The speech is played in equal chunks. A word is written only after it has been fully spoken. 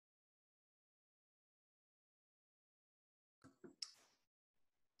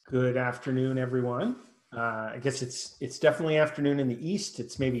Good afternoon, everyone. I guess it's definitely afternoon in the East.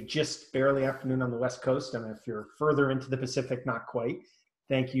 It's maybe just barely afternoon on the West Coast. And if you're further into the Pacific, not quite.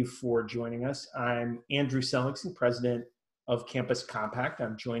 Thank you for joining us. I'm Andrew Seligson, president of Campus Compact.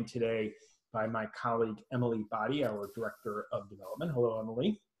 I'm joined today by my colleague, Emily Body, our director of development. Hello,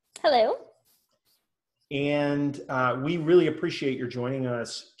 Emily. Hello. And we really appreciate your joining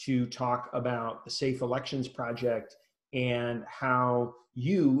us to talk about the Safe Elections Project and how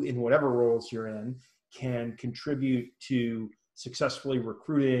you, in whatever roles you're in, can contribute to successfully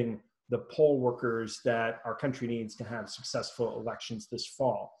recruiting the poll workers that our country needs to have successful elections this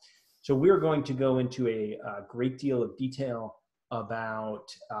fall. So we're going to go into a great deal of detail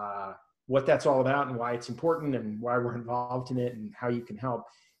about what that's all about and why it's important and why we're involved in it and how you can help.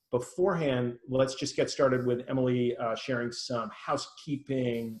 Beforehand, let's just get started with Emily sharing some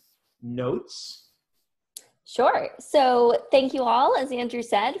housekeeping notes. Sure. So thank you all, as Andrew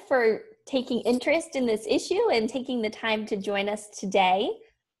said, for taking interest in this issue and taking the time to join us today.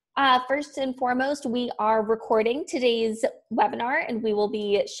 First and foremost, we are recording today's webinar and we will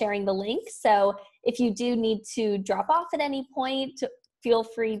be sharing the link. So if you do need to drop off at any point, feel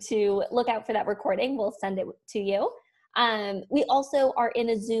free to look out for that recording. We'll send it to you. We also are in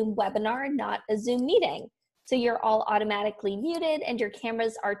a Zoom webinar, not a Zoom meeting. So you're all automatically muted and your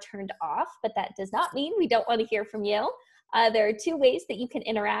cameras are turned off, but that does not mean we don't want to hear from you. There are two ways that you can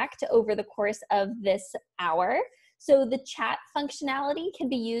interact over the course of this hour. So the chat functionality can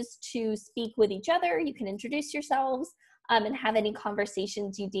be used to speak with each other. You can introduce yourselves and have any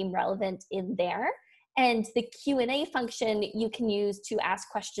conversations you deem relevant in there. And the Q&A function you can use to ask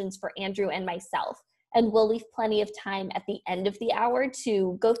questions for Andrew and myself. And we'll leave plenty of time at the end of the hour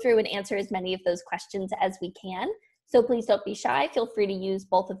to go through and answer as many of those questions as we can. So please don't be shy. Feel free to use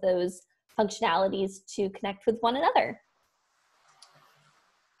both of those functionalities to connect with one another.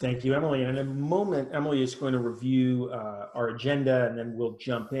 Thank you, Emily. And in a moment, Emily is going to review our agenda and then we'll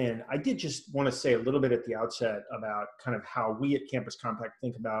jump in. I did just want to say a little bit at the outset about kind of how we at Campus Compact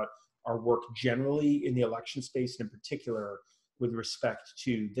think about our work generally in the election space, and in particular with respect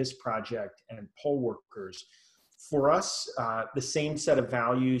to this project and poll workers. For us, the same set of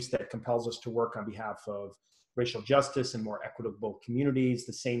values that compels us to work on behalf of racial justice and more equitable communities,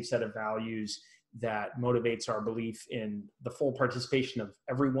 the same set of values that motivates our belief in the full participation of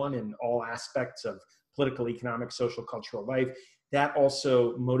everyone in all aspects of political, economic, social, cultural life, that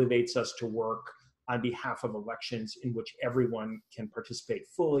also motivates us to work on behalf of elections in which everyone can participate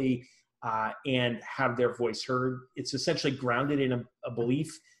fully and have their voice heard. It's essentially grounded in a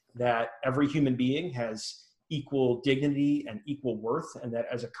belief that every human being has equal dignity and equal worth, and that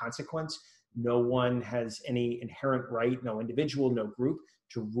as a consequence, no one has any inherent right, no individual, no group,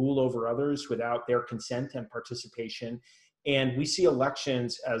 to rule over others without their consent and participation. And we see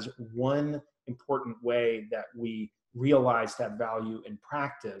elections as one important way that we realize that value in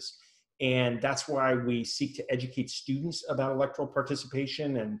practice. And that's why we seek to educate students about electoral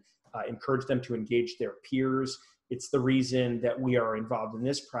participation and encourage them to engage their peers. It's the reason that we are involved in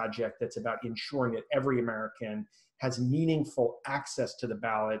this project that's about ensuring that every American has meaningful access to the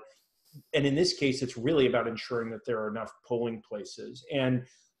ballot. And in this case, it's really about ensuring that there are enough polling places. And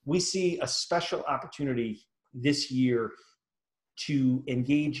we see a special opportunity this year to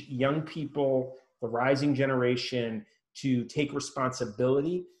engage young people, the rising generation, to take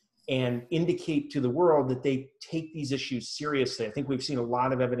responsibility and indicate to the world that they take these issues seriously. I think we've seen a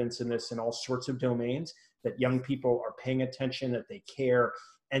lot of evidence in this in all sorts of domains, that young people are paying attention, that they care.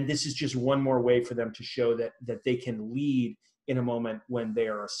 And this is just one more way for them to show that they can lead in a moment when they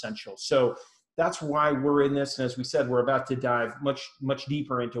are essential. So that's why we're in this. And as we said, we're about to dive much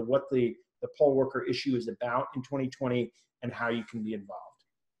deeper into what the poll worker issue is about in 2020 and how you can be involved.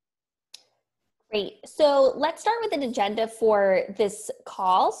 Great. So let's start with an agenda for this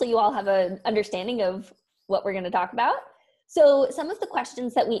call so you all have an understanding of what we're going to talk about. So some of the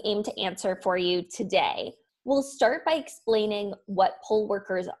questions that we aim to answer for you today, we'll start by explaining what poll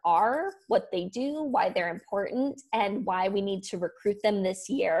workers are, what they do, why they're important, and why we need to recruit them this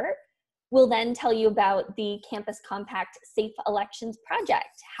year. We'll then tell you about the Campus Compact Safe Elections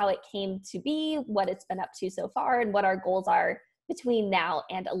Project, how it came to be, what it's been up to so far, and what our goals are between now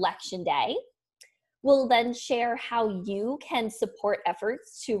and Election Day. We'll then share how you can support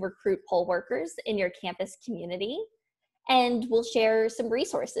efforts to recruit poll workers in your campus community. And we'll share some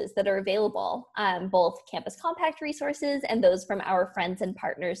resources that are available, both Campus Compact resources and those from our friends and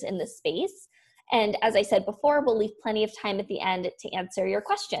partners in the space. And as I said before, we'll leave plenty of time at the end to answer your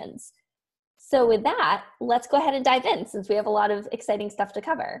questions. So with that, let's go ahead and dive in since we have a lot of exciting stuff to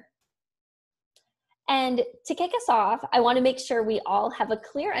cover. And to kick us off, I want to make sure we all have a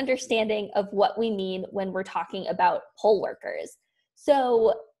clear understanding of what we mean when we're talking about poll workers.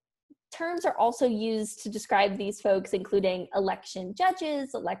 So terms are also used to describe these folks, including election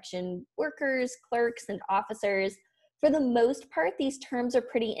judges, election workers, clerks, and officers. For the most part, these terms are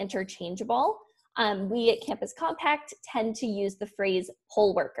pretty interchangeable. We at Campus Compact tend to use the phrase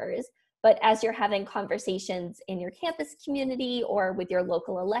poll workers, but as you're having conversations in your campus community or with your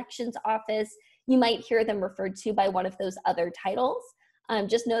local elections office, you might hear them referred to by one of those other titles.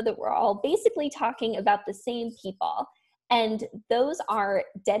 Just know that we're all basically talking about the same people. And those are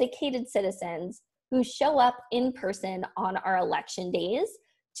dedicated citizens who show up in person on our election days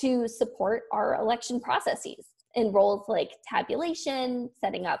to support our election processes in roles like tabulation,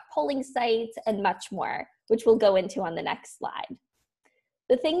 setting up polling sites, and much more, which we'll go into on the next slide.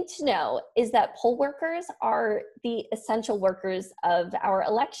 The thing to know is that poll workers are the essential workers of our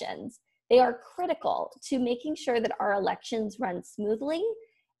elections. They are critical to making sure that our elections run smoothly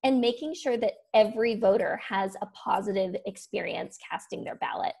and making sure that every voter has a positive experience casting their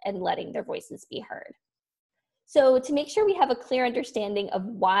ballot and letting their voices be heard. So to make sure we have a clear understanding of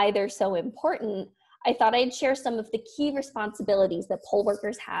why they're so important, I thought I'd share some of the key responsibilities that poll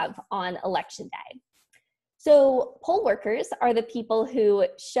workers have on election day. So poll workers are the people who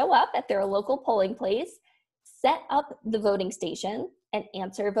show up at their local polling place, set up the voting station, and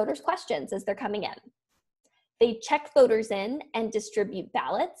answer voters' questions as they're coming in. They check voters in and distribute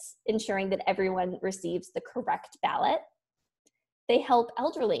ballots, ensuring that everyone receives the correct ballot. They help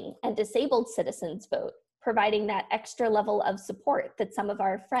elderly and disabled citizens vote, providing that extra level of support that some of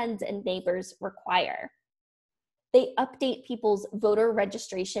our friends and neighbors require. They update people's voter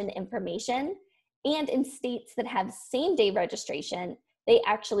registration information, and in states that have same-day registration, they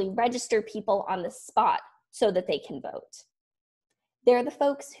actually register people on the spot so that they can vote. They're the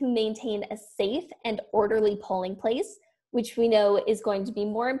folks who maintain a safe and orderly polling place, which we know is going to be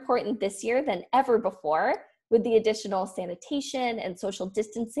more important this year than ever before, with the additional sanitation and social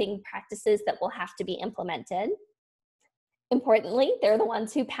distancing practices that will have to be implemented. Importantly, they're the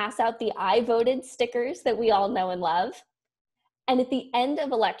ones who pass out the I voted stickers that we all know and love. And at the end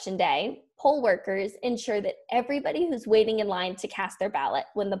of Election Day, poll workers ensure that everybody who's waiting in line to cast their ballot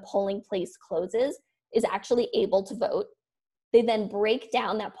when the polling place closes is actually able to vote. They then break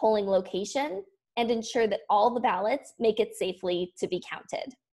down that polling location and ensure that all the ballots make it safely to be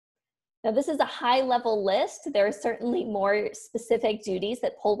counted. Now, this is a high-level list. There are certainly more specific duties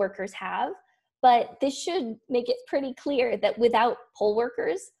that poll workers have, but this should make it pretty clear that without poll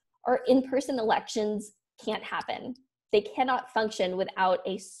workers, our in-person elections can't happen. They cannot function without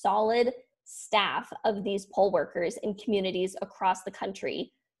a solid staff of these poll workers in communities across the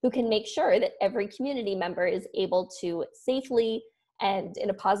country who can make sure that every community member is able to safely and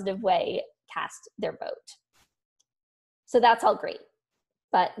in a positive way cast their vote. So that's all great.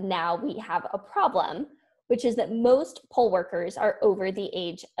 But now we have a problem, which is that most poll workers are over the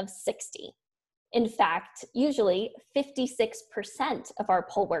age of 60. In fact, usually 56% of our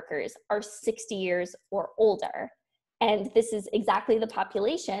poll workers are 60 years or older. And this is exactly the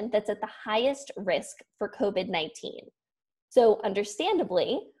population that's at the highest risk for COVID-19. So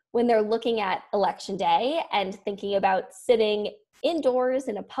understandably, when they're looking at Election Day and thinking about sitting indoors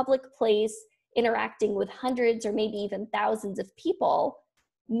in a public place, interacting with hundreds or maybe even thousands of people,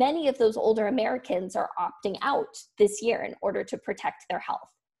 many of those older Americans are opting out this year in order to protect their health,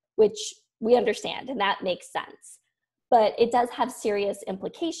 which we understand, and that makes sense. But it does have serious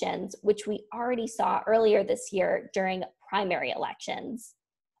implications, which we already saw earlier this year during primary elections.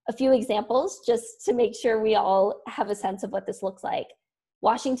 A few examples, just to make sure we all have a sense of what this looks like.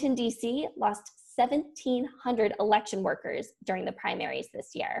 Washington, D.C. lost 1,700 election workers during the primaries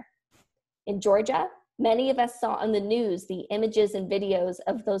this year. In Georgia, many of us saw on the news the images and videos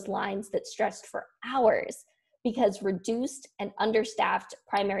of those lines that stretched for hours because reduced and understaffed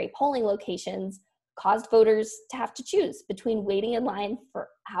primary polling locations caused voters to have to choose between waiting in line for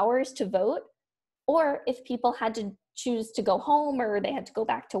hours to vote, or if people had to choose to go home or they had to go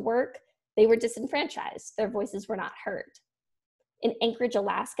back to work, they were disenfranchised. Their voices were not heard. In Anchorage,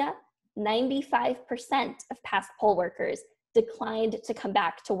 Alaska, 95% of past poll workers declined to come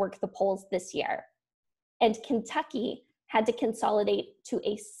back to work the polls this year. And Kentucky had to consolidate to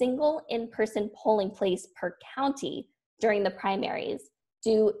a single in-person polling place per county during the primaries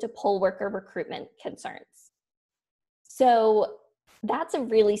due to poll worker recruitment concerns. So that's a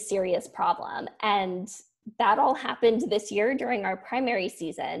really serious problem. And that all happened this year during our primary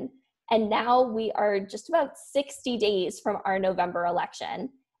season. And now we are just about 60 days from our November election.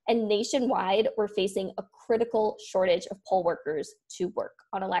 And nationwide, we're facing a critical shortage of poll workers to work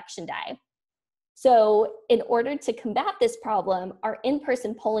on Election Day. So in order to combat this problem, our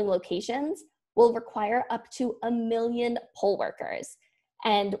in-person polling locations will require up to 1 million poll workers.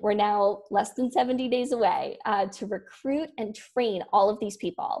 And we're now less than 70 days away to recruit and train all of these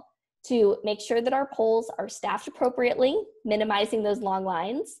people to make sure that our polls are staffed appropriately, minimizing those long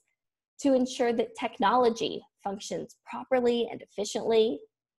lines, to ensure that technology functions properly and efficiently,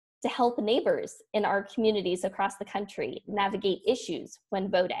 to help neighbors in our communities across the country navigate issues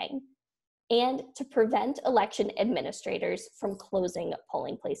when voting, and to prevent election administrators from closing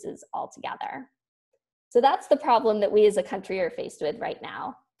polling places altogether. So that's the problem that we as a country are faced with right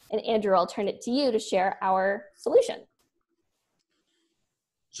now. And Andrew, I'll turn it to you to share our solution.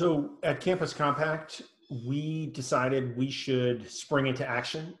 So at Campus Compact, we decided we should spring into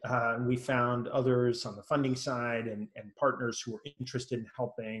action. We found others on the funding side and partners who were interested in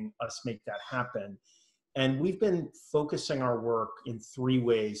helping us make that happen. And we've been focusing our work in 3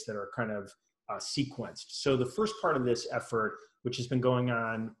 ways that are kind of sequenced. So the first part of this effort, which has been going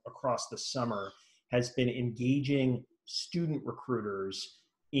on across the summer, has been engaging student recruiters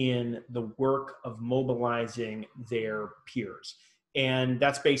in the work of mobilizing their peers. And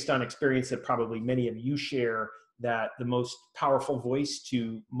that's based on experience that probably many of you share, that the most powerful voice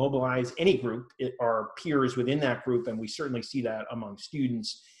to mobilize any group are peers within that group. And we certainly see that among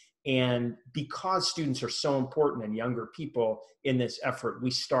students. And because students are so important and younger people in this effort,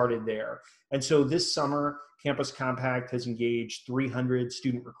 we started there. And so this summer, Campus Compact has engaged 300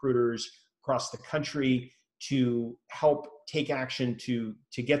 student recruiters across the country to help take action to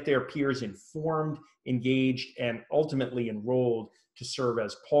get their peers informed, engaged, and ultimately enrolled to serve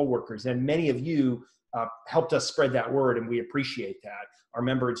as poll workers. And many of you helped us spread that word, and we appreciate that. Our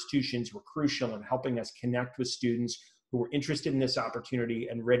member institutions were crucial in helping us connect with students who were interested in this opportunity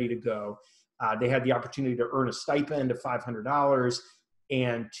and ready to go. They had the opportunity to earn a stipend of $500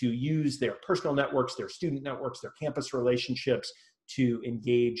 and to use their personal networks, their student networks, their campus relationships to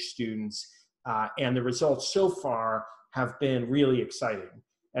engage students. And the results so far have been really exciting.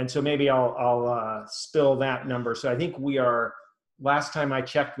 And so maybe I'll spill that number. So I think we are, last time I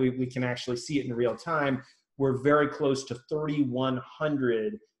checked, we can actually see it in real time. We're very close to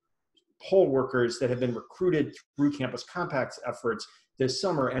 3,100 poll workers that have been recruited through Campus Compact's efforts this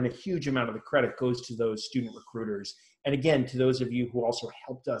summer, and a huge amount of the credit goes to those student recruiters. And again, to those of you who also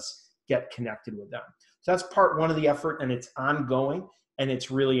helped us get connected with them. So that's part 1 of the effort, and it's ongoing, and it's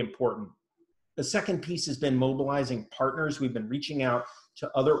really important. The second piece has been mobilizing partners. We've been reaching out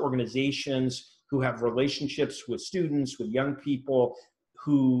to other organizations who have relationships with students, with young people,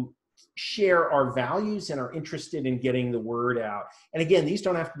 who share our values and are interested in getting the word out. And again, these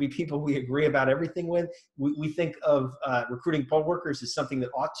don't have to be people we agree about everything with. We think of recruiting poll workers as something that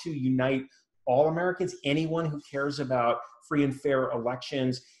ought to unite all Americans, anyone who cares about free and fair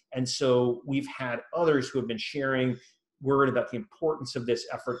elections. And so we've had others who have been sharing word about the importance of this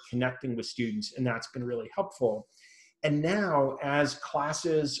effort, connecting with students, and that's been really helpful. And now, as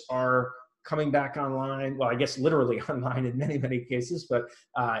classes are coming back online, well, I guess literally online in many, many cases, but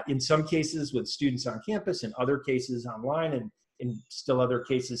in some cases with students on campus, in other cases online, and in still other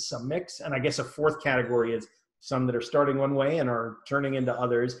cases some mix. And I guess a 4th category is some that are starting one way and are turning into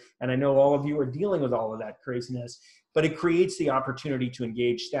others. And I know all of you are dealing with all of that craziness, but it creates the opportunity to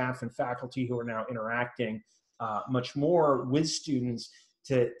engage staff and faculty who are now interacting much more with students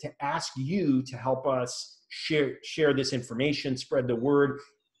to ask you to help us share this information, spread the word,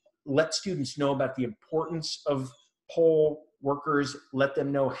 let students know about the importance of poll workers, let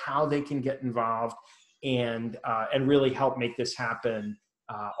them know how they can get involved, and really help make this happen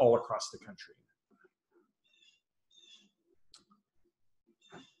all across the country.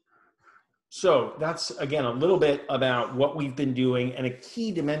 So that's, again, a little bit about what we've been doing, and a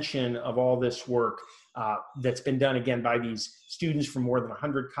key dimension of all this work that's been done, again, by these students from more than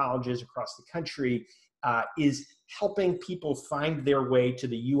 100 colleges across the country is helping people find their way to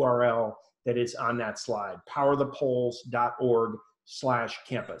the URL that is on that slide,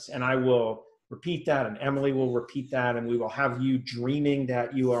 powerthepolls.org/campus. And I will repeat that, and Emily will repeat that, and we will have you dreaming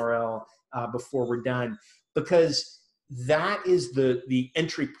that URL before we're done, because that is the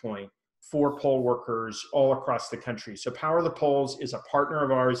entry point for poll workers all across the country. So Power the Polls is a partner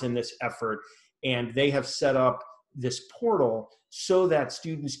of ours in this effort, and they have set up this portal so that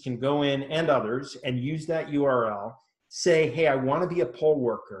students can go in, and others, and use that URL, say, hey, I want to be a poll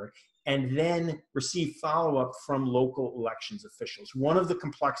worker, and then receive follow-up from local elections officials. One of the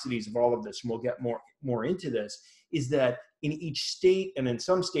complexities of all of this, and we'll get more into this, is that in each state, and in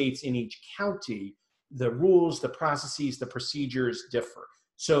some states in each county, the rules, the processes, the procedures differ.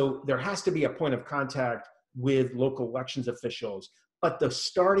 So there has to be a point of contact with local elections officials, but the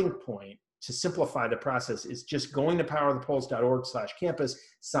starting point to simplify the process is just going to powerthepolls.org/campus,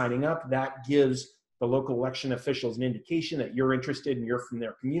 signing up. That gives the local election officials an indication that you're interested and you're from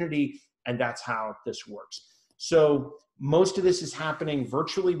their community, and that's how this works. So most of this is happening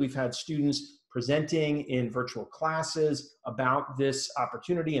virtually. We've had students presenting in virtual classes about this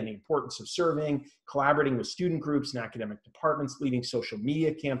opportunity and the importance of serving, collaborating with student groups and academic departments, leading social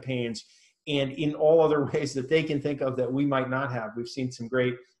media campaigns, and in all other ways that they can think of that we might not have. We've seen some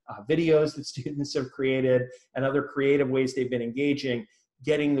great videos that students have created and other creative ways they've been engaging,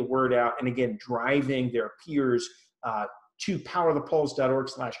 getting the word out, and again, driving their peers to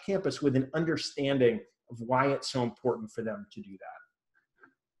powerthepolls.org/campus with an understanding of why it's so important for them to do that.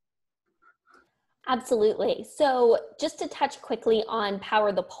 Absolutely. So just to touch quickly on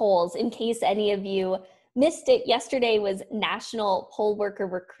Power the Polls, in case any of you missed it, yesterday was National Poll Worker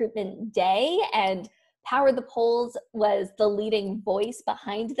Recruitment Day, and Power the Polls was the leading voice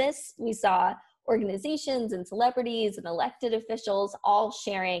behind this. We saw organizations and celebrities and elected officials all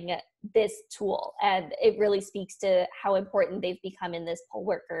sharing this tool, and it really speaks to how important they've become in this poll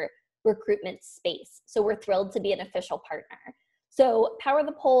worker recruitment space. So we're thrilled to be an official partner. So Power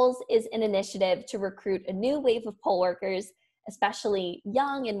the Polls is an initiative to recruit a new wave of poll workers, especially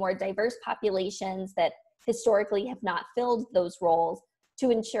young and more diverse populations that historically have not filled those roles,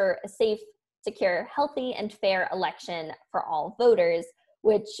 to ensure a safe, secure, healthy, and fair election for all voters,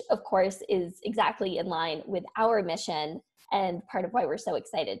 which of course is exactly in line with our mission and part of why we're so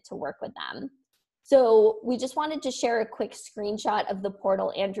excited to work with them. So we just wanted to share a quick screenshot of the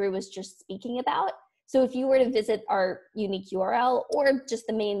portal Andrew was just speaking about. So if you were to visit our unique URL or just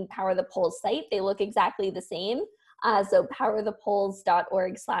the main Power the Polls site, they look exactly the same. So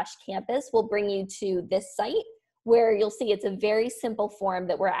powerthepolls.org/campus will bring you to this site where you'll see it's a very simple form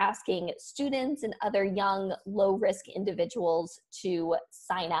that we're asking students and other young, low-risk individuals to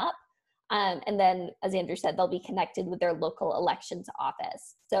sign up. And then, as Andrew said, they'll be connected with their local elections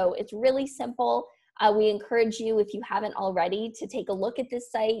office. So it's really simple. We encourage you, if you haven't already, to take a look at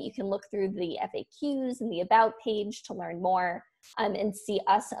this site. You can look through the FAQs and the About page to learn more and see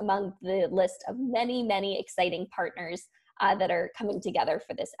us among the list of many, many exciting partners that are coming together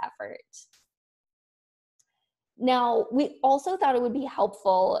for this effort. Now, we also thought it would be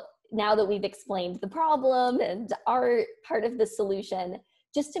helpful, now that we've explained the problem and our part of the solution,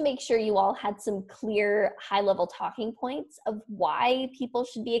 just to make sure you all had some clear high-level talking points of why people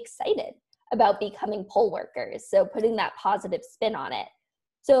should be excited about becoming poll workers. So putting that positive spin on it.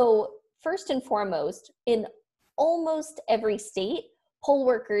 So first and foremost, in almost every state, poll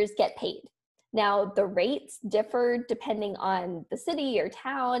workers get paid. Now, the rates differ depending on the city or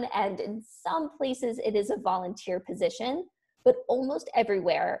town, and in some places it is a volunteer position, but almost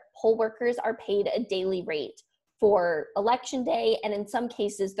everywhere, poll workers are paid a daily rate for election day, and in some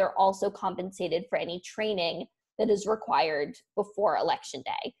cases, they're also compensated for any training that is required before election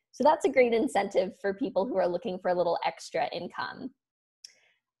day. So that's a great incentive for people who are looking for a little extra income.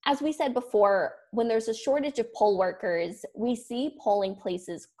 As we said before, when there's a shortage of poll workers, we see polling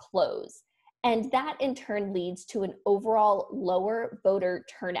places close. And that in turn leads to an overall lower voter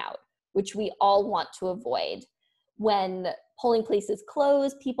turnout, which we all want to avoid. When polling places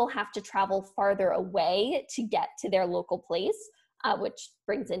close, people have to travel farther away to get to their local place, which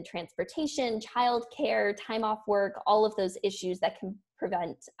brings in transportation, childcare, time off work, all of those issues that can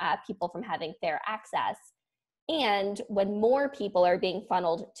prevent people from having fair access. And when more people are being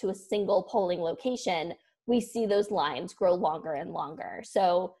funneled to a single polling location, we see those lines grow longer and longer.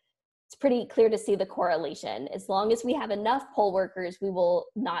 So it's pretty clear to see the correlation. As long as we have enough poll workers, we will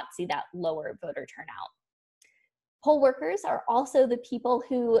not see that lower voter turnout. Poll workers are also the people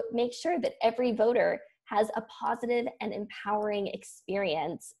who make sure that every voter has a positive and empowering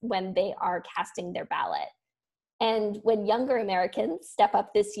experience when they are casting their ballot. And when younger Americans step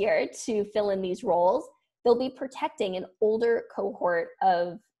up this year to fill in these roles, they'll be protecting an older cohort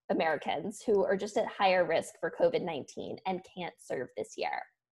of Americans who are just at higher risk for COVID-19 and can't serve this year.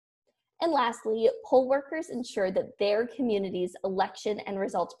 And lastly, poll workers ensure that their community's election and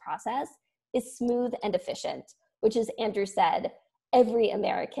results process is smooth and efficient, which, as Andrew said, every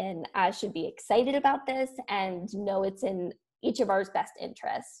American should be excited about this and know it's in each of our best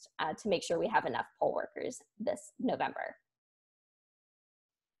interest to make sure we have enough poll workers this November.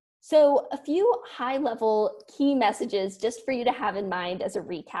 So a few high-level key messages just for you to have in mind as a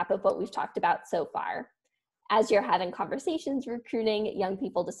recap of what we've talked about so far as you're having conversations recruiting young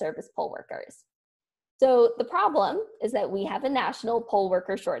people to serve as poll workers. So the problem is that we have a national poll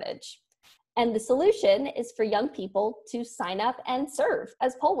worker shortage. And the solution is for young people to sign up and serve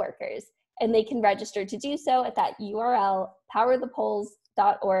as poll workers. And they can register to do so at that URL, powerthepolls.org/campus.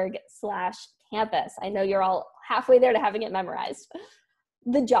 ms.org/campus. I know you're all halfway there to having it memorized.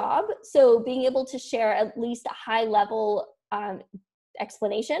 The job, so being able to share at least a high level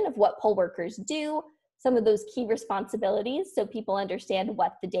explanation of what poll workers do, some of those key responsibilities so people understand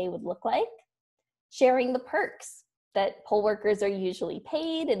what the day would look like. Sharing the perks that poll workers are usually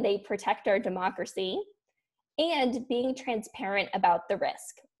paid and they protect our democracy. And being transparent about the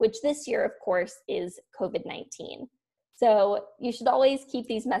risk, which this year, of course, is COVID-19. So you should always keep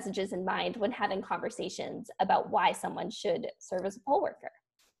these messages in mind when having conversations about why someone should serve as a poll worker.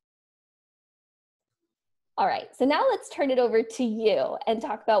 All right, so now let's turn it over to you and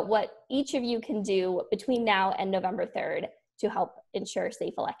talk about what each of you can do between now and November 3rd to help ensure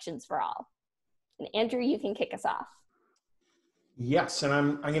safe elections for all. And Andrew, you can kick us off. Yes, and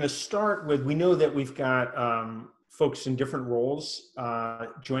I'm going to start with, we know that we've got folks in different roles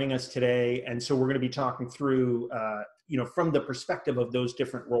joining us today, and so we're going to be talking through, from the perspective of those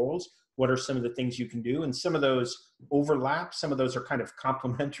different roles, what are some of the things you can do, and some of those overlap, some of those are kind of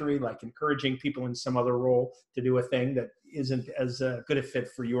complementary, like encouraging people in some other role to do a thing that isn't as good a fit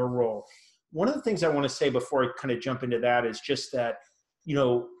for your role. One of the things I want to say before I kind of jump into that is just that,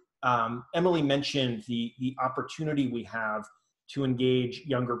 Emily mentioned the opportunity we have to engage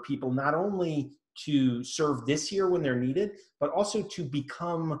younger people, not only to serve this year when they're needed, but also to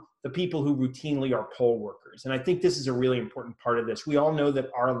become the people who routinely are poll workers. And I think this is a really important part of this. We all know that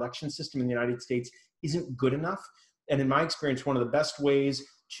our election system in the United States isn't good enough. And in my experience, one of the best ways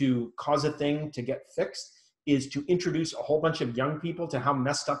to cause a thing to get fixed is to introduce a whole bunch of young people to how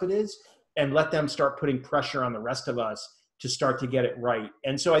messed up it is and let them start putting pressure on the rest of us to start to get it right.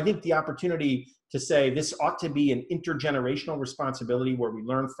 And so I think the opportunity to say this ought to be an intergenerational responsibility where we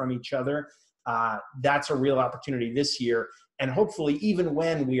learn from each other, that's a real opportunity this year. And hopefully, even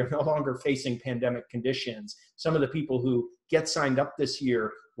when we are no longer facing pandemic conditions, some of the people who get signed up this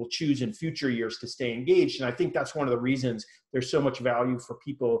year will choose in future years to stay engaged. And I think that's one of the reasons there's so much value for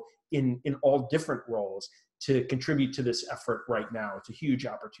people in all different roles to contribute to this effort right now. It's a huge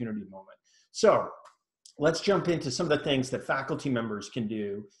opportunity moment. So let's jump into some of the things that faculty members can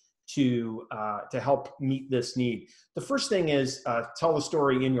do to help meet this need. The first thing is tell the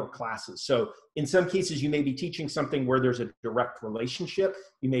story in your classes. So in some cases, you may be teaching something where there's a direct relationship.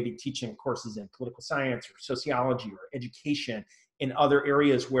 You may be teaching courses in political science or sociology or education, in other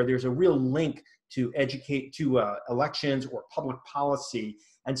areas where there's a real link to elections or public policy.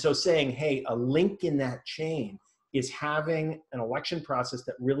 And so saying, hey, a link in that chain is having an election process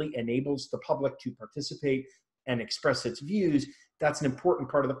that really enables the public to participate and express its views. That's an important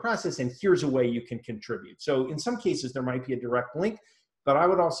part of the process, and here's a way you can contribute. So in some cases, there might be a direct link, but I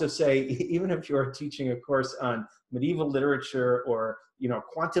would also say, even if you're teaching a course on medieval literature or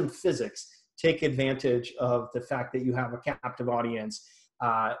quantum physics, take advantage of the fact that you have a captive audience.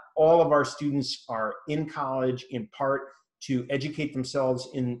 All of our students are in college in part to educate themselves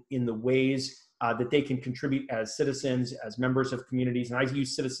in the ways that they can contribute as citizens, as members of communities. And I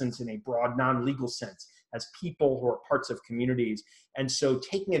use citizens in a broad, non-legal sense, as people who are parts of communities. And so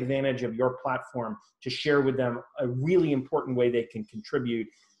taking advantage of your platform to share with them a really important way they can contribute,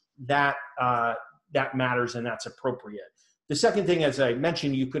 that matters and that's appropriate. The second thing, as I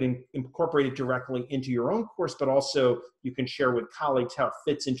mentioned, you could incorporate it directly into your own course, but also you can share with colleagues how it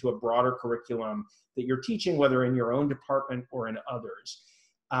fits into a broader curriculum that you're teaching, whether in your own department or in others.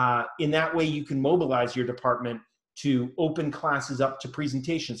 In that way, you can mobilize your department to open classes up to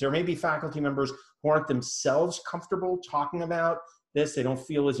presentations. There may be faculty members who aren't themselves comfortable talking about this. They don't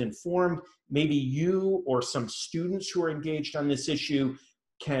feel as informed. Maybe you or some students who are engaged on this issue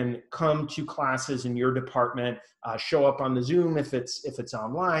can come to classes in your department, show up on the Zoom if it's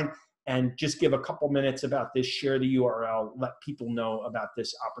online, and just give a couple minutes about this, share the URL, let people know about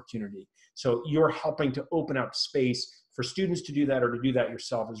this opportunity. So you're helping to open up space for students to do that, or to do that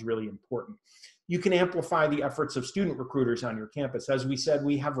yourself is really important. You can amplify the efforts of student recruiters on your campus. As we said,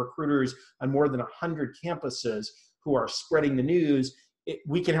 we have recruiters on more than 100 campuses who are spreading the news.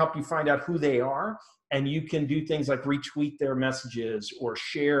 We can help you find out who they are, and you can do things like retweet their messages or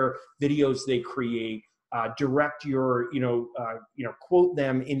share videos they create, direct your, quote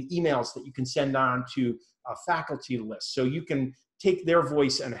them in emails that you can send on to a faculty list. So you can take their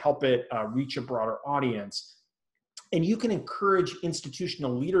voice and help it reach a broader audience. And you can encourage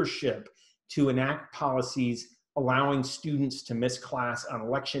institutional leadership to enact policies allowing students to miss class on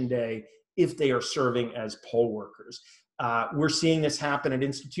election day if they are serving as poll workers. We're seeing this happen at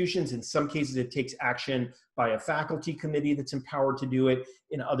institutions. In some cases, it takes action by a faculty committee that's empowered to do it.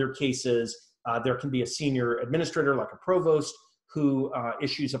 In other cases, there can be a senior administrator, like a provost, who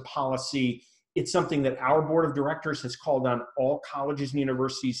issues a policy. It's something that our board of directors has called on all colleges and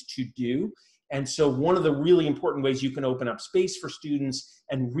universities to do. And so one of the really important ways you can open up space for students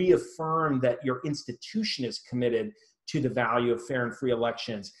and reaffirm that your institution is committed to the value of fair and free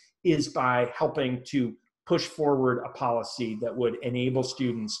elections is by helping to push forward a policy that would enable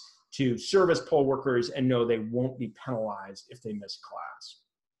students to serve as poll workers and know they won't be penalized if they miss class.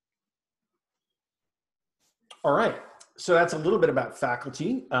 All right, so that's a little bit about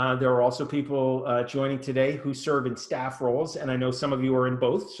faculty. There are also people joining today who serve in staff roles, and I know some of you are in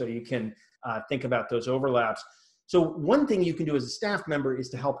both, so you can think about those overlaps. So one thing you can do as a staff member is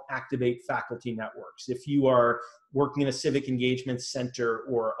to help activate faculty networks. If you are working in a civic engagement center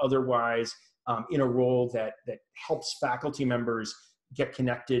or otherwise in a role that helps faculty members get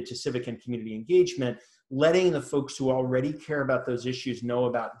connected to civic and community engagement, letting the folks who already care about those issues know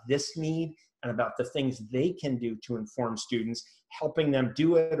about this need and about the things they can do to inform students, helping them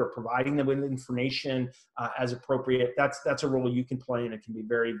do it or providing them with information as appropriate, that's a role you can play, and it can be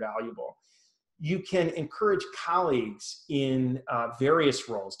very valuable. You can encourage colleagues in various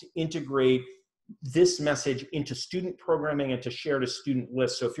roles to integrate this message into student programming and to share to student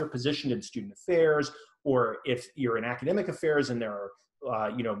lists. So if you're positioned in student affairs, or if you're in academic affairs and there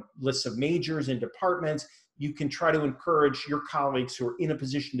are lists of majors and departments, you can try to encourage your colleagues who are in a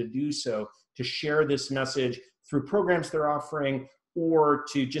position to do so to share this message through programs they're offering, or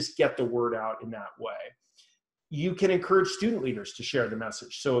to just get the word out in that way. You can encourage student leaders to share the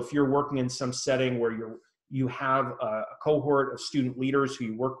message. So if you're working in some setting where you have a cohort of student leaders who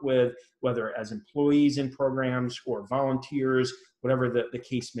you work with, whether as employees in programs or volunteers, whatever the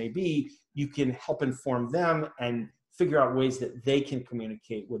case may be, you can help inform them and figure out ways that they can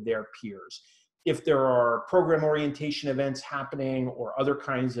communicate with their peers. If there are program orientation events happening or other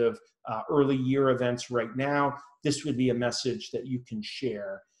kinds of early year events right now, this would be a message that you can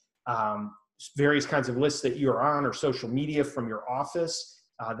share. Various kinds of lists that you're on or social media from your office,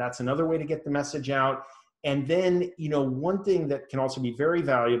 that's another way to get the message out. And then, one thing that can also be very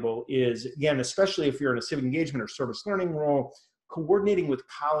valuable is, again, especially if you're in a civic engagement or service learning role, coordinating with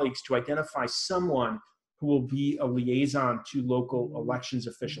colleagues to identify someone who will be a liaison to local elections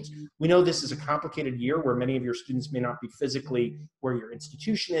officials. We know this is a complicated year where many of your students may not be physically where your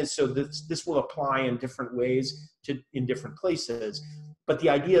institution is, so this will apply in different ways in different places. But the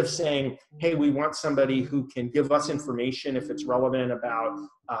idea of saying, hey, we want somebody who can give us information if it's relevant about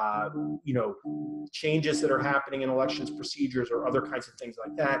changes that are happening in elections procedures or other kinds of things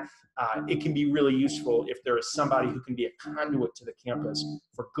like that, it can be really useful if there is somebody who can be a conduit to the campus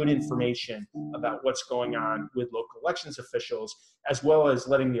for good information about what's going on with local elections officials, as well as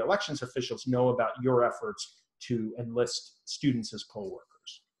letting the elections officials know about your efforts to enlist students as poll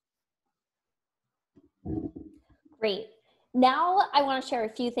workers. Great. Now I want to share a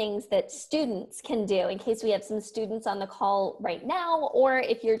few things that students can do in case we have some students on the call right now, or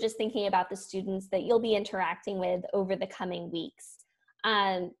if you're just thinking about the students that you'll be interacting with over the coming weeks.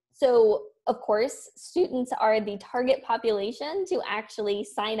 So of course, students are the target population to actually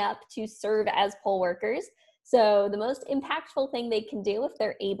sign up to serve as poll workers. So the most impactful thing they can do if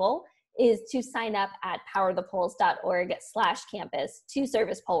they're able is to sign up at powerthepolls.org/campus to serve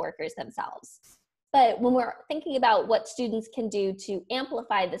as poll workers themselves. But when we're thinking about what students can do to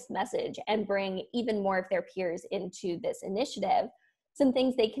amplify this message and bring even more of their peers into this initiative, some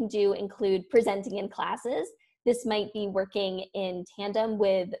things they can do include presenting in classes. This might be working in tandem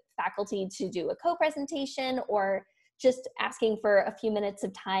with faculty to do a co-presentation, or just asking for a few minutes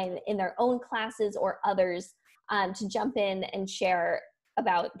of time in their own classes or others to jump in and share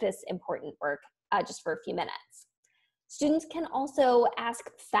about this important work just for a few minutes. Students can also ask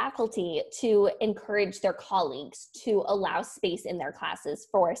faculty to encourage their colleagues to allow space in their classes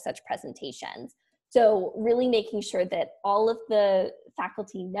for such presentations. So really making sure that all of the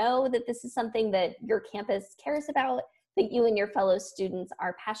faculty know that this is something that your campus cares about, that you and your fellow students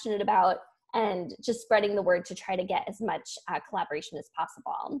are passionate about, and just spreading the word to try to get as much collaboration as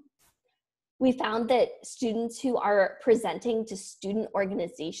possible. We found that students who are presenting to student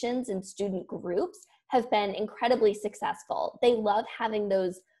organizations and student groups have been incredibly successful. They love having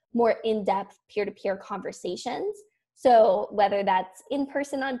those more in-depth peer-to-peer conversations. So whether that's in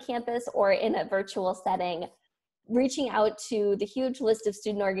person on campus or in a virtual setting, reaching out to the huge list of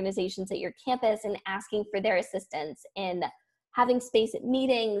student organizations at your campus and asking for their assistance in having space at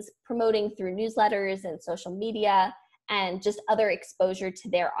meetings, promoting through newsletters and social media, and just other exposure to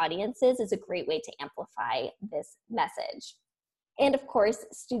their audiences is a great way to amplify this message. And of course,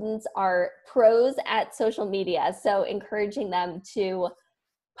 students are pros at social media, so encouraging them to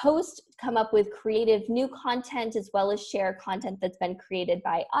post, come up with creative new content, as well as share content that's been created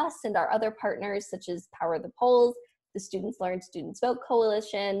by us and our other partners, such as Power the Polls, the Students Learn, Students Vote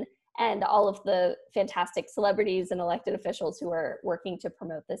Coalition, and all of the fantastic celebrities and elected officials who are working to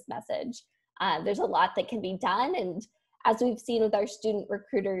promote this message. There's a lot that can be done, and as we've seen with our student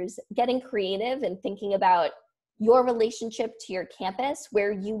recruiters, getting creative and thinking about your relationship to your campus,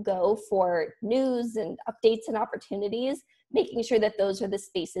 where you go for news and updates and opportunities, making sure that those are the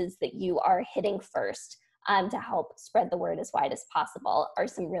spaces that you are hitting first to help spread the word as wide as possible are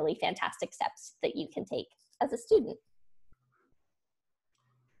some really fantastic steps that you can take as a student.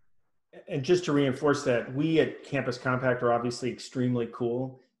 And just to reinforce that, we at Campus Compact are obviously extremely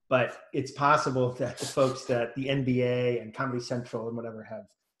cool, but it's possible that the folks that the NBA and Comedy Central and whatever have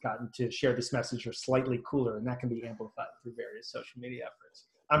gotten to share this message are slightly cooler, and that can be amplified through various social media efforts.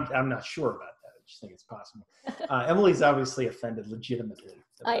 I'm not sure about that. I just think it's possible. Emily's obviously offended legitimately.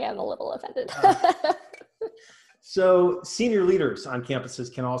 I am a little offended. So senior leaders on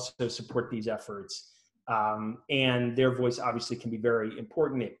campuses can also support these efforts. And their voice obviously can be very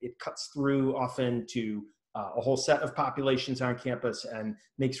important. It cuts through often to a whole set of populations on campus and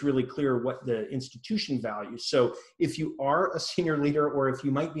makes really clear what the institution values. So if you are a senior leader, or if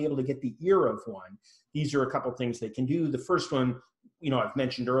you might be able to get the ear of one, these are a couple things they can do. The first one, I've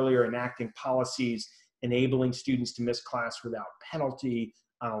mentioned earlier, enacting policies, enabling students to miss class without penalty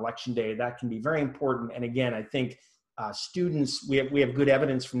on election day. That can be very important. And again, I think students, we have good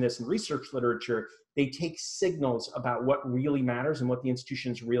evidence from this in research literature. They take signals about what really matters and what the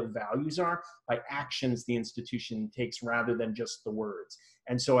institution's real values are by actions the institution takes rather than just the words.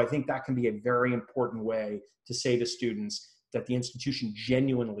 And so I think that can be a very important way to say to students that the institution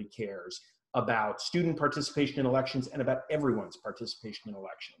genuinely cares about student participation in elections and about everyone's participation in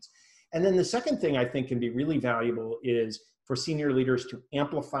elections. And then the second thing I think can be really valuable is for senior leaders to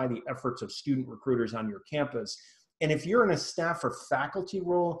amplify the efforts of student recruiters on your campus. And if you're in a staff or faculty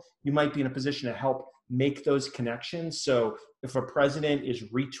role, you might be in a position to help make those connections. So if a president is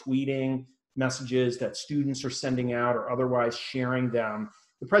retweeting messages that students are sending out or otherwise sharing them,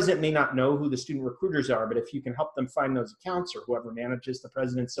 the president may not know who the student recruiters are, but if you can help them find those accounts, or whoever manages the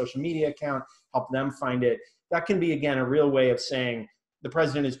president's social media account, help them find it, that can be, again, a real way of saying the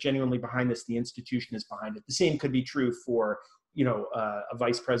president is genuinely behind this, the institution is behind it. The same could be true for a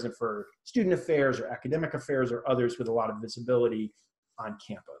vice president for student affairs or academic affairs or others with a lot of visibility on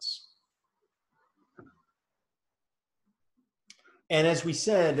campus. And as we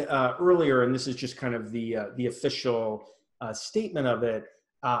said earlier, and this is just kind of the official statement of it,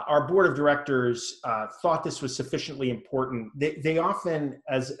 our board of directors thought this was sufficiently important. They often,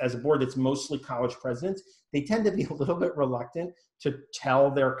 as a board that's mostly college presidents, they tend to be a little bit reluctant to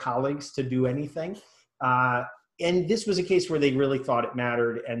tell their colleagues to do anything. And this was a case where they really thought it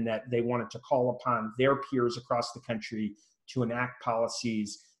mattered and that they wanted to call upon their peers across the country to enact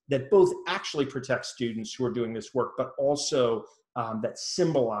policies that both actually protect students who are doing this work, but also that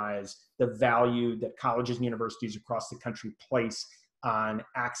symbolize the value that colleges and universities across the country place on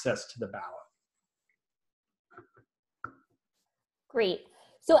access to the ballot. Great.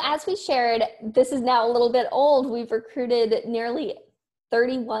 So as we shared, this is now a little bit old. We've recruited nearly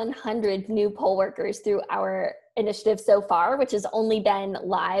 3,100 new poll workers through our initiative so far, which has only been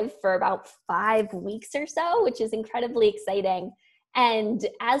live for about 5 weeks or so, which is incredibly exciting. And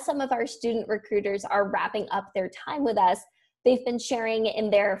as some of our student recruiters are wrapping up their time with us, they've been sharing in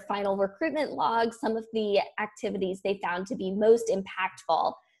their final recruitment logs some of the activities they found to be most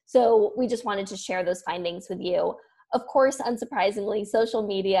impactful. So we just wanted to share those findings with you. Of course, unsurprisingly, social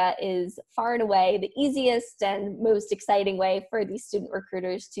media is far and away the easiest and most exciting way for these student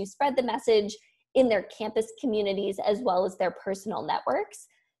recruiters to spread the message in their campus communities as well as their personal networks.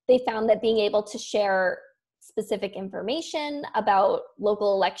 They found that being able to share specific information about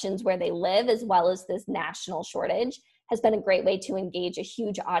local elections where they live, as well as this national shortage, has been a great way to engage a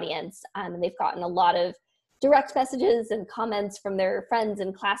huge audience. And they've gotten a lot of direct messages and comments from their friends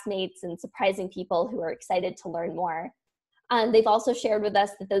and classmates and surprising people who are excited to learn more. They've also shared with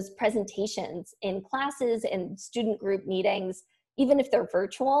us that those presentations in classes and student group meetings, even if they're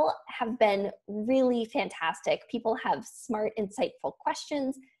virtual, have been really fantastic. People have smart, insightful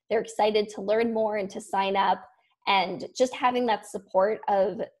questions. They're excited to learn more and to sign up. And just having that support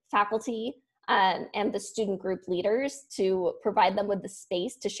of faculty and the student group leaders to provide them with the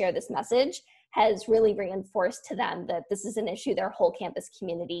space to share this message has really reinforced to them that this is an issue their whole campus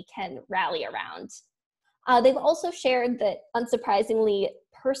community can rally around. They've also shared that, unsurprisingly,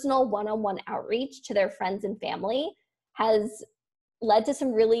 personal one-on-one outreach to their friends and family has led to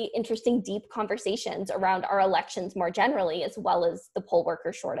some really interesting, deep conversations around our elections more generally, as well as the poll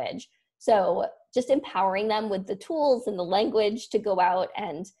worker shortage. So just empowering them with the tools and the language to go out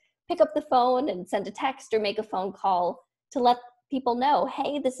and pick up the phone and send a text or make a phone call to let people know,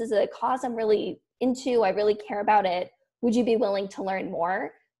 hey, this is a cause I'm really into, I really care about it. Would you be willing to learn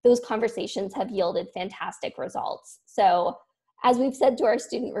more? Those conversations have yielded fantastic results. So as we've said to our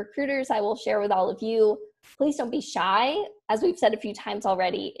student recruiters, I will share with all of you, please don't be shy. As we've said a few times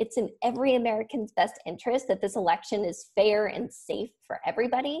already, it's in every American's best interest that this election is fair and safe for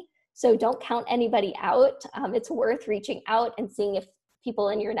everybody. So don't count anybody out. It's worth reaching out and seeing if people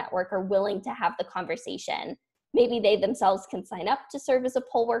in your network are willing to have the conversation. Maybe they themselves can sign up to serve as a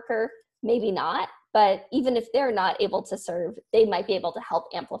poll worker, maybe not. But even if they're not able to serve, they might be able to help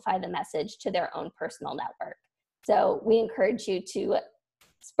amplify the message to their own personal network. So we encourage you to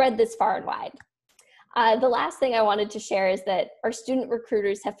spread this far and wide. The last thing I wanted to share is that our student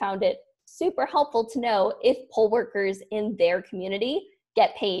recruiters have found it super helpful to know if poll workers in their community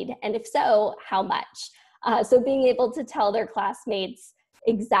get paid, and if so, how much. So being able to tell their classmates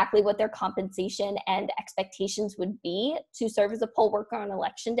exactly what their compensation and expectations would be to serve as a poll worker on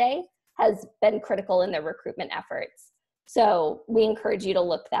election day has been critical in their recruitment efforts. So we encourage you to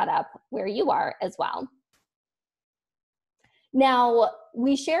look that up where you are as well. Now,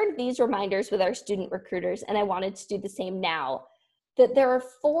 we shared these reminders with our student recruiters, and I wanted to do the same now, that there are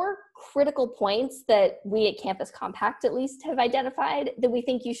 4 critical points that we at Campus Compact at least have identified that we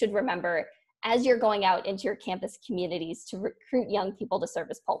think you should remember as you're going out into your campus communities to recruit young people to serve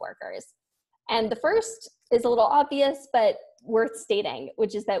as poll workers. And the first is a little obvious, but worth stating,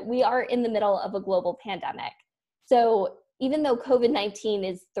 which is that we are in the middle of a global pandemic. So even though COVID-19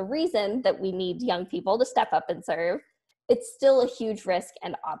 is the reason that we need young people to step up and serve, it's still a huge risk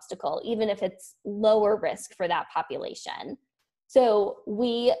and obstacle, even if it's lower risk for that population. So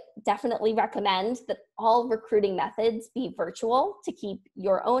we definitely recommend that all recruiting methods be virtual to keep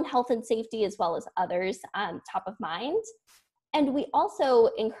your own health and safety as well as others top of mind. And we also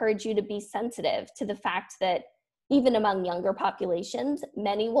encourage you to be sensitive to the fact that even among younger populations,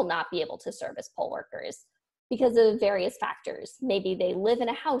 many will not be able to serve as poll workers because of various factors. Maybe they live in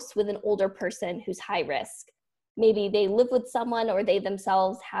a house with an older person who's high risk. Maybe they live with someone or they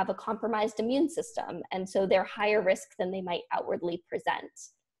themselves have a compromised immune system, and so they're higher risk than they might outwardly present.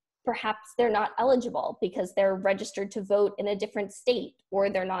 Perhaps they're not eligible because they're registered to vote in a different state, or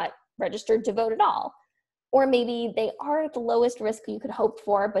they're not registered to vote at all. Or maybe they are at the lowest risk you could hope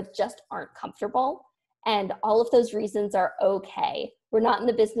for, but just aren't comfortable. And all of those reasons are okay. We're not in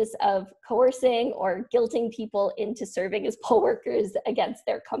the business of coercing or guilting people into serving as poll workers against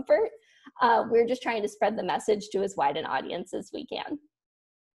their comfort. We're just trying to spread the message to as wide an audience as we can.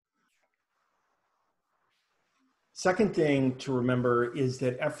 Second thing to remember is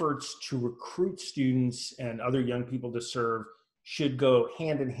that efforts to recruit students and other young people to serve should go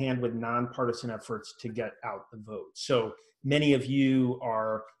hand in hand with nonpartisan efforts to get out the vote. So many of you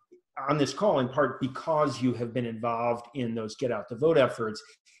are on this call in part because you have been involved in those get out the vote efforts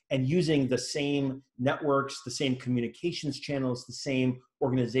and using the same networks, the same communications channels, the same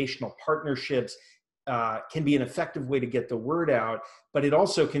organizational partnerships can be an effective way to get the word out, but it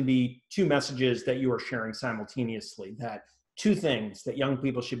also can be 2 messages that you are sharing simultaneously. That 2 things that young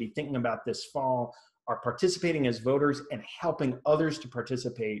people should be thinking about this fall are participating as voters and helping others to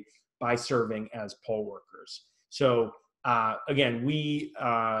participate by serving as poll workers. So again,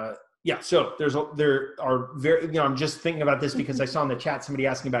 so there are very, I'm just thinking about this because I saw in the chat somebody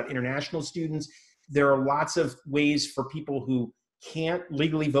asking about international students. There are lots of ways for people who can't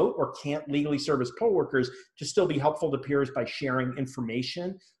legally vote or can't legally serve as poll workers to still be helpful to peers by sharing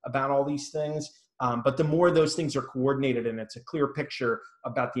information about all these things. But the more those things are coordinated and it's a clear picture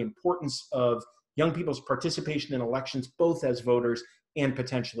about the importance of young people's participation in elections, both as voters and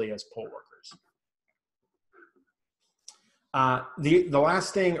potentially as poll workers. The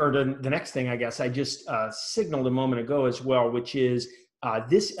last thing, or the next thing, I guess, I just signaled a moment ago as well, which is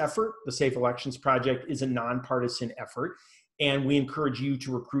this effort, the Safe Elections Project, is a nonpartisan effort, and we encourage you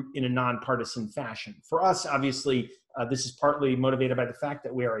to recruit in a nonpartisan fashion. For us, obviously, this is partly motivated by the fact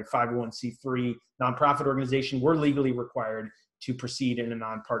that we are a 501c3 nonprofit organization. We're legally required to proceed in a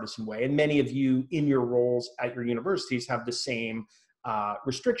nonpartisan way, and many of you in your roles at your universities have the same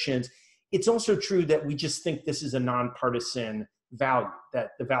restrictions. It's also true that we just think this is a nonpartisan value, that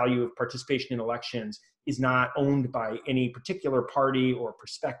the value of participation in elections is not owned by any particular party or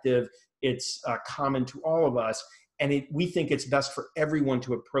perspective. It's common to all of us. And we think it's best for everyone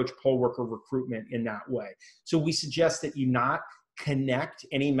to approach poll worker recruitment in that way. So we suggest that you not connect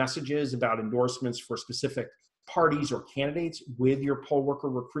any messages about endorsements for specific parties or candidates with your poll worker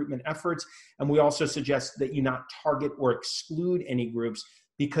recruitment efforts. And we also suggest that you not target or exclude any groups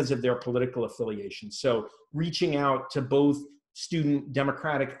because of their political affiliation. So reaching out to both student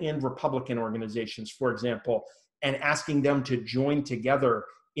Democratic and Republican organizations, for example, and asking them to join together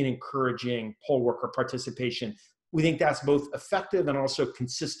in encouraging poll worker participation. We think that's both effective and also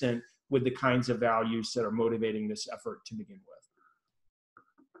consistent with the kinds of values that are motivating this effort to begin with.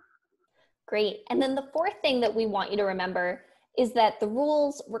 Great. And then the fourth thing that we want you to remember is that the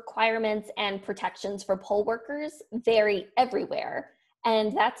rules, requirements, and protections for poll workers vary everywhere.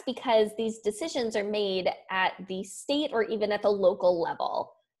 And that's because these decisions are made at the state or even at the local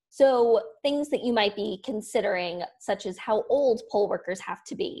level. So things that you might be considering, such as how old poll workers have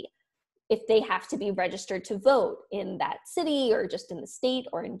to be, if they have to be registered to vote in that city or just in the state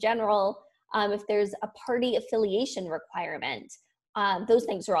or in general, if there's a party affiliation requirement, those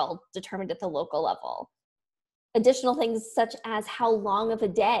things are all determined at the local level. Additional things such as how long of a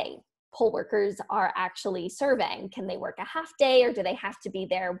day poll workers are actually serving. Can they work a half day, or do they have to be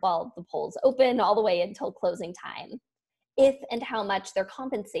there while the polls open all the way until closing time? If and how much they're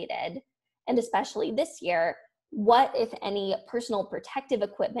compensated, and especially this year, what, if any, personal protective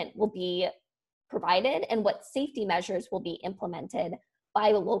equipment will be provided and what safety measures will be implemented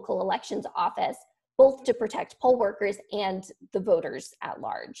by the local elections office, both to protect poll workers and the voters at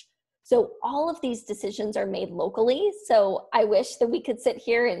large. So all of these decisions are made locally. So I wish that we could sit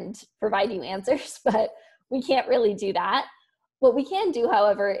here and provide you answers, but we can't really do that. What we can do,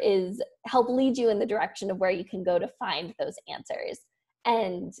 however, is help lead you in the direction of where you can go to find those answers.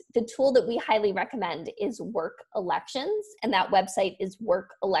 And the tool that we highly recommend is Work Elections, and that website is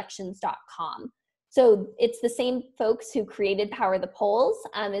workelections.com. So it's the same folks who created Power the Polls.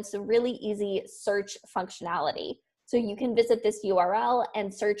 It's a really easy search functionality. So you can visit this URL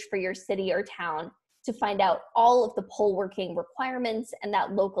and search for your city or town to find out all of the poll working requirements and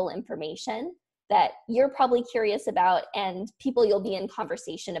that local information that you're probably curious about, and people you'll be in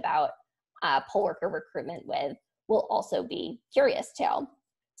conversation about poll worker recruitment with will also be curious too.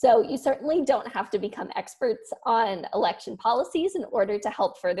 So you certainly don't have to become experts on election policies in order to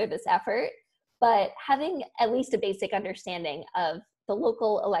help further this effort, but having at least a basic understanding of the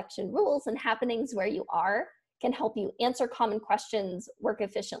local election rules and happenings where you are can help you answer common questions, work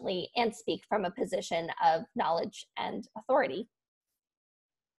efficiently, and speak from a position of knowledge and authority.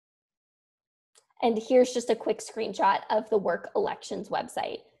 And here's just a quick screenshot of the Work Elections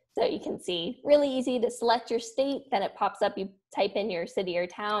website. So you can see, really easy to select your state, then it pops up, you type in your city or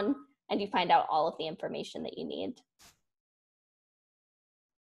town, and you find out all of the information that you need.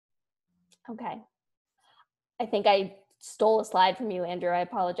 Okay. I think I stole a slide from you, Andrew, I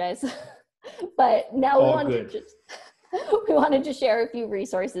apologize. But now we wanted to share a few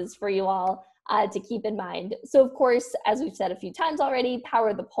resources for you all to keep in mind. So of course, as we've said a few times already,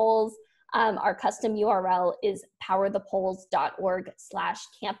 Power the Polls. Our custom URL is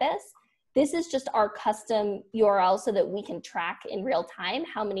powerthepolls.org/campus. This is just our custom URL so that we can track in real time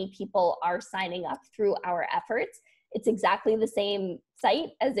how many people are signing up through our efforts. It's exactly the same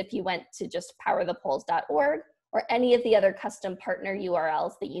site as if you went to just powerthepolls.org or any of the other custom partner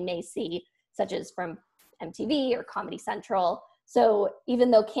URLs that you may see, such as from MTV or Comedy Central. So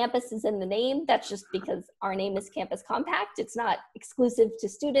even though campus is in the name, that's just because our name is Campus Compact. It's not exclusive to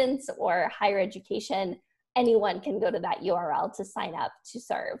students or higher education. Anyone can go to that URL to sign up to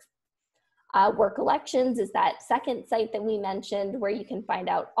serve. Work Elections is that second site that we mentioned where you can find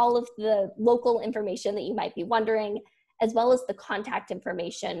out all of the local information that you might be wondering, as well as the contact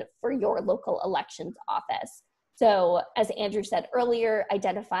information for your local elections office. So as Andrew said earlier,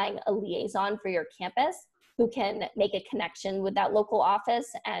 identifying a liaison for your campus who can make a connection with that local office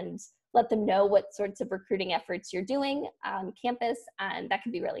and let them know what sorts of recruiting efforts you're doing on campus, and that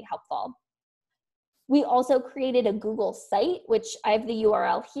can be really helpful. We also created a Google site, which I have the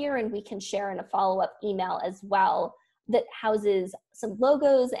URL here and we can share in a follow-up email as well, that houses some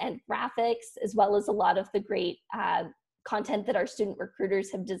logos and graphics, as well as a lot of the great content that our student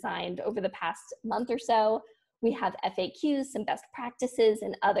recruiters have designed over the past month or so. We have FAQs, some best practices,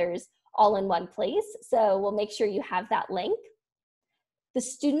 and others all in one place. So we'll make sure you have that link. The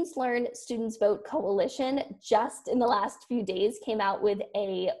Students Learn, Students Vote Coalition just in the last few days came out with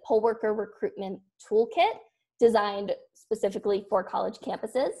a poll worker recruitment toolkit designed specifically for college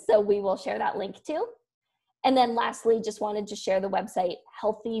campuses. So we will share that link too. And then lastly, just wanted to share the website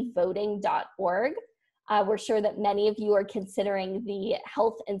healthyvoting.org. We're sure that many of you are considering the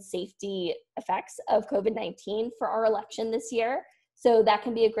health and safety effects of COVID-19 for our election this year. So that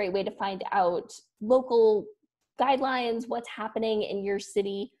can be a great way to find out local guidelines, what's happening in your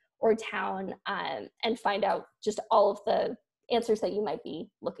city or town, and find out just all of the answers that you might be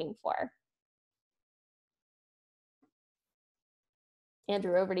looking for.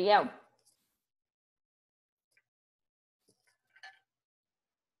 Andrew, over to you.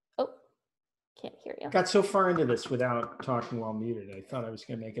 Oh, can't hear you. I got so far into this without talking while muted. I thought I was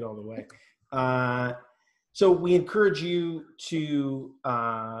going to make it all the way. So we encourage you to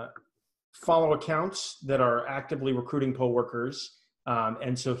follow accounts that are actively recruiting poll workers.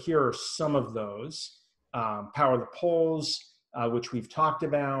 And so here are some of those. Power the Polls, which we've talked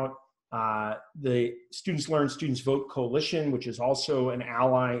about. The Students Learn, Students Vote Coalition, which is also an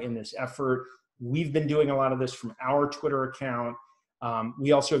ally in this effort. We've been doing a lot of this from our Twitter account.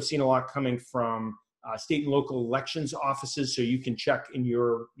 We also have seen a lot coming from state and local elections offices, so you can check in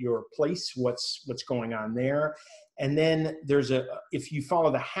your place what's going on there. And then if you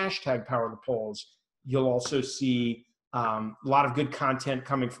follow the hashtag Power the Polls, you'll also see a lot of good content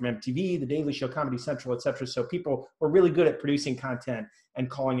coming from MTV, The Daily Show, Comedy Central, et cetera. So people are really good at producing content and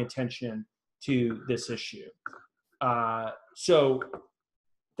calling attention to this issue. So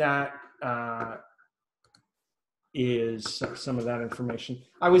that is some of that information.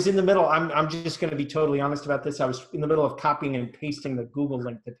 I was in the middle, I'm just going to be totally honest about this. I was in the middle of copying and pasting the Google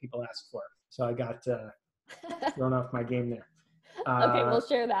link that people asked for. So I got thrown off my game there. Okay, we'll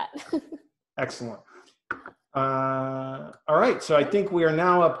share that. Excellent. All right, so I think we are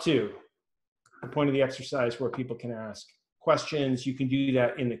now up to the point of the exercise where people can ask questions. You can do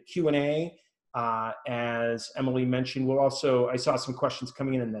that in the Q&A. As Emily mentioned, I saw some questions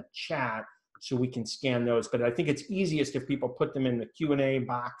coming in the chat, so we can scan those. But I think it's easiest if people put them in the Q&A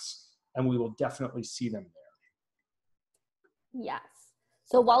box, and we will definitely see them there. Yes.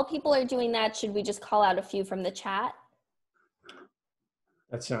 So while people are doing that, should we just call out a few from the chat?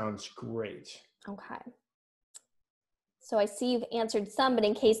 That sounds great. Okay. So I see you've answered some, but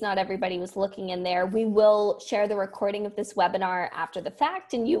in case not everybody was looking in there, we will share the recording of this webinar after the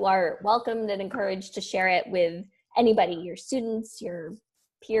fact, and you are welcomed and encouraged to share it with anybody, your students, your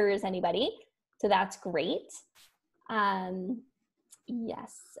peers, anybody. So that's great.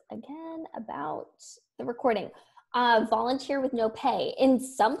 Yes, again, about the recording. Volunteer with no pay. In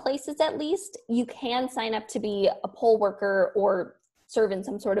some places, at least, you can sign up to be a poll worker or serve in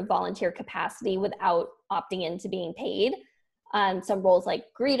some sort of volunteer capacity without opting into being paid. Some roles like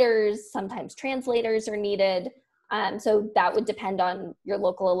greeters, sometimes translators are needed. So that would depend on your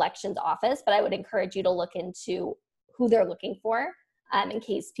local elections office, but I would encourage you to look into who they're looking for in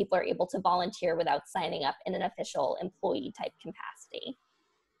case people are able to volunteer without signing up in an official employee type capacity.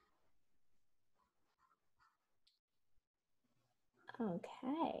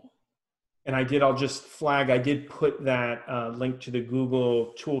 Okay. And I'll just flag, I did put that link to the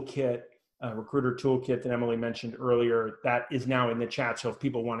Google toolkit, recruiter toolkit that Emily mentioned earlier. That is now in the chat. So if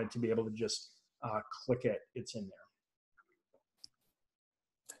people wanted to be able to just click it, it's in there.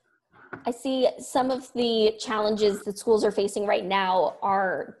 I see some of the challenges that schools are facing right now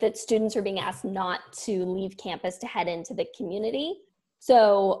are that students are being asked not to leave campus to head into the community.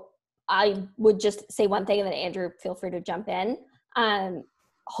 So I would just say one thing, and then Andrew, feel free to jump in.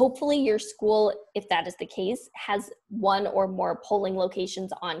 Hopefully your school, if that is the case, has one or more polling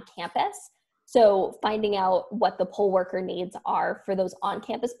locations on campus. So finding out what the poll worker needs are for those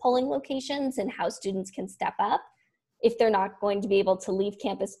on-campus polling locations and how students can step up. If they're not going to be able to leave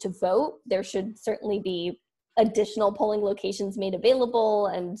campus to vote, there should certainly be additional polling locations made available,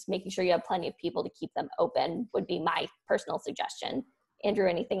 and making sure you have plenty of people to keep them open would be my personal suggestion. Andrew,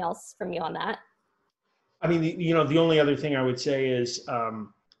 anything else from you on that? I mean, the only other thing I would say is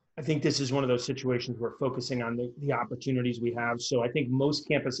I think this is one of those situations where focusing on the opportunities we have. So I think most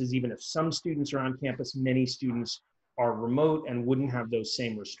campuses, even if some students are on campus, many students are remote and wouldn't have those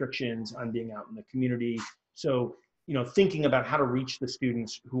same restrictions on being out in the community. So, thinking about how to reach the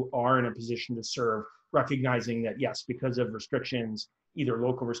students who are in a position to serve, recognizing that, yes, because of restrictions, either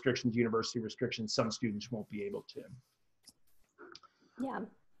local restrictions, university restrictions, some students won't be able to. Yeah.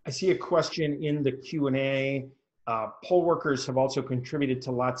 I see a question in the Q&A. Poll workers have also contributed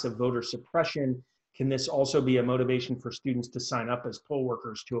to lots of voter suppression. Can this also be a motivation for students to sign up as poll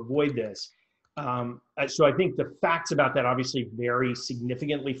workers to avoid this? So I think the facts about that obviously vary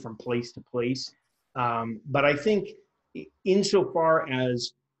significantly from place to place. But I think insofar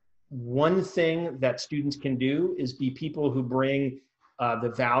as one thing that students can do is be people who bring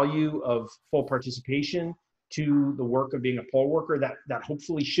the value of full participation to the work of being a poll worker, that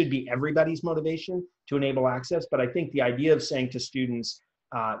hopefully should be everybody's motivation to enable access. But I think the idea of saying to students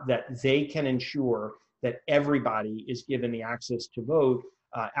that they can ensure that everybody is given the access to vote,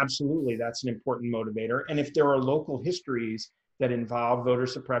 absolutely, that's an important motivator. And if there are local histories that involve voter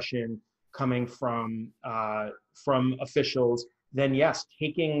suppression coming from officials, then yes,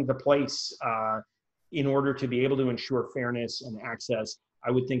 taking the place in order to be able to ensure fairness and access,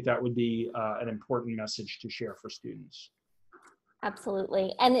 I would think that would be an important message to share for students.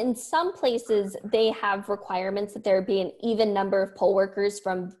 Absolutely. And in some places, they have requirements that there be an even number of poll workers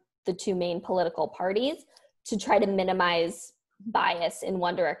from the two main political parties to try to minimize bias in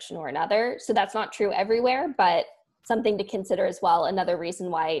one direction or another. So that's not true everywhere, but something to consider as well. Another reason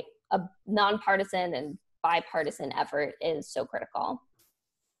why a nonpartisan and bipartisan effort is so critical.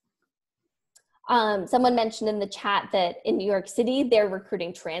 Someone mentioned in the chat that in New York City, they're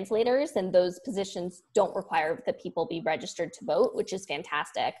recruiting translators, and those positions don't require that people be registered to vote, which is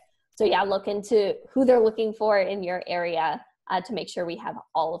fantastic. So yeah, look into who they're looking for in your area to make sure we have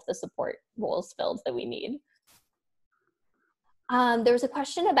all of the support roles filled that we need. There's a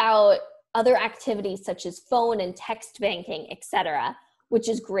question about other activities such as phone and text banking, etc., which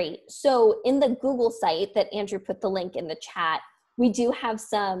is great. So in the Google site that Andrew put the link in the chat, we do have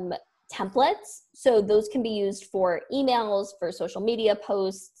some templates. So those can be used for emails, for social media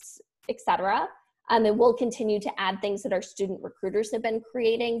posts, etc. And then we'll continue to add things that our student recruiters have been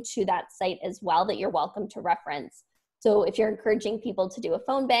creating to that site as well that you're welcome to reference. So if you're encouraging people to do a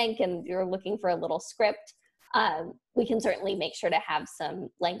phone bank and you're looking for a little script, we can certainly make sure to have some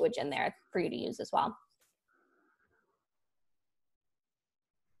language in there for you to use as well.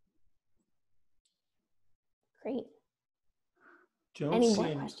 Great. Don't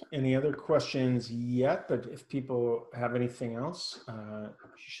see any other questions yet, but if people have anything else, you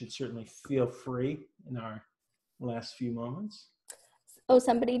should certainly feel free in our last few moments. Oh,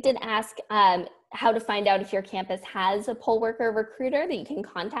 somebody did ask how to find out if your campus has a poll worker recruiter that you can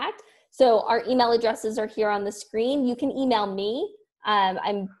contact. So our email addresses are here on the screen. You can email me.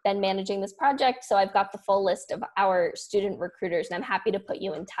 I've been managing this project, so I've got the full list of our student recruiters, and I'm happy to put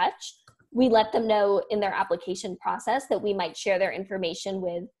you in touch. We let them know in their application process that we might share their information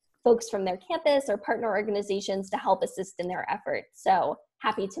with folks from their campus or partner organizations to help assist in their efforts. So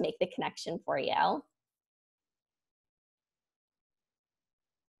happy to make the connection for you.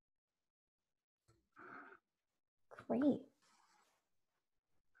 Great.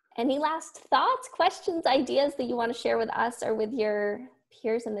 Any last thoughts, questions, ideas that you want to share with us or with your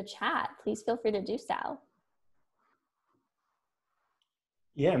peers in the chat? Please feel free to do so.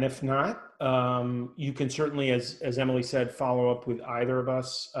 Yeah, and if not, you can certainly, as Emily said, follow up with either of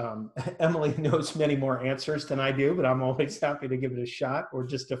us. Emily knows many more answers than I do, but I'm always happy to give it a shot or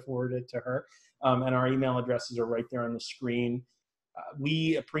just to forward it to her. And our email addresses are right there on the screen.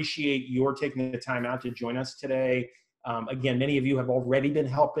 We appreciate your taking the time out to join us today. Again, many of you have already been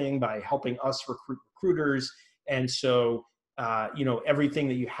helping by helping us recruit recruiters. And so, you know, everything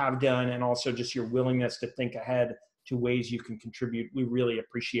that you have done and also just your willingness to think ahead to ways you can contribute, we really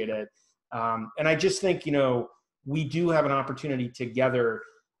appreciate it. And I just think, you know, we do have an opportunity together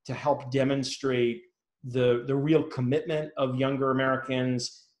to help demonstrate the real commitment of younger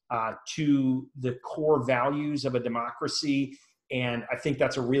Americans to the core values of a democracy. And I think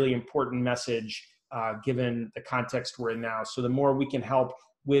that's a really important message given the context we're in now. So the more we can help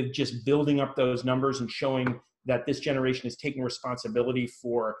with just building up those numbers and showing that this generation is taking responsibility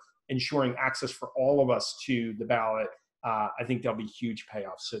for ensuring access for all of us to the ballot, I think there'll be huge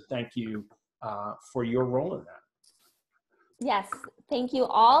payoffs. So thank you for your role in that. Yes, thank you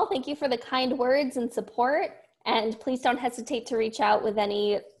all. Thank you for the kind words and support. And please don't hesitate to reach out with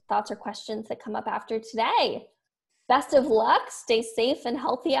any thoughts or questions that come up after today. Best of luck. Stay safe and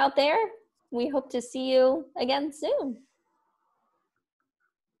healthy out there. We hope to see you again soon.